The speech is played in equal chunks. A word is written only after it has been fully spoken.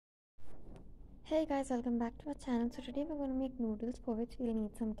Hey guys, welcome back to our channel. So today we're going to make noodles, for which we'll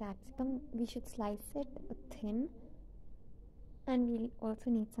need some capsicum. We should slice it thin, and we'll also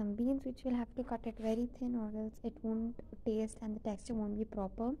need some beans, which we'll have to cut it very thin or else it won't taste and the texture won't be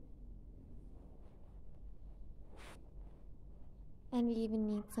proper. And we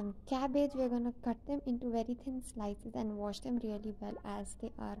even need some cabbage. We're going to cut them into very thin slices and wash them really well as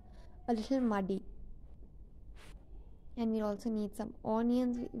they are a little muddy. And we'll also need some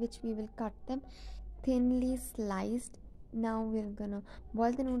onions, which we will cut them thinly sliced. Now we're gonna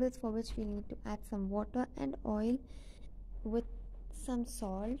boil the noodles, for which we need to add some water and oil with some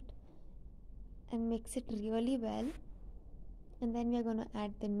salt and mix it really well. And then we're gonna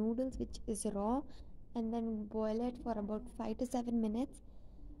add the noodles, which is raw, and then boil it for about 5 to 7 minutes.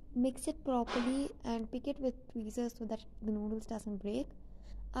 Mix it properly and pick it with tweezers so that the noodles doesn't break.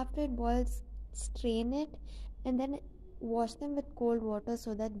 After it boils, strain it and then wash them with cold water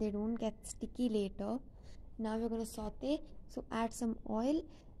so that they don't get sticky later. Now we're going to saute, so add some oil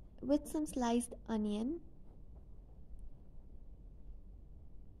with some sliced onion,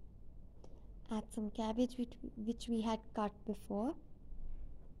 add some cabbage which we had cut before,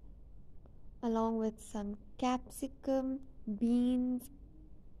 along with some capsicum, beans,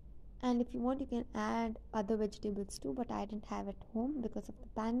 and if you want you can add other vegetables too, but I didn't have at home because of the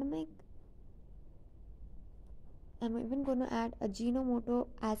pandemic. I'm even going to add Ajinomoto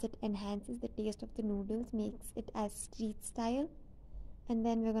as it enhances the taste of the noodles, makes it as street style. And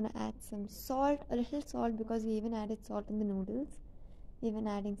then we're going to add some salt, a little salt because we even added salt in the noodles. Even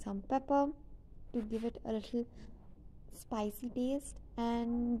adding some pepper to give it a little spicy taste,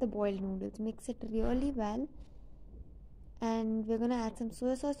 and the boiled noodles. Mix it really well. And we're going to add some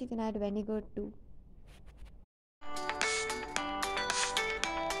soy sauce. You can add vinegar too.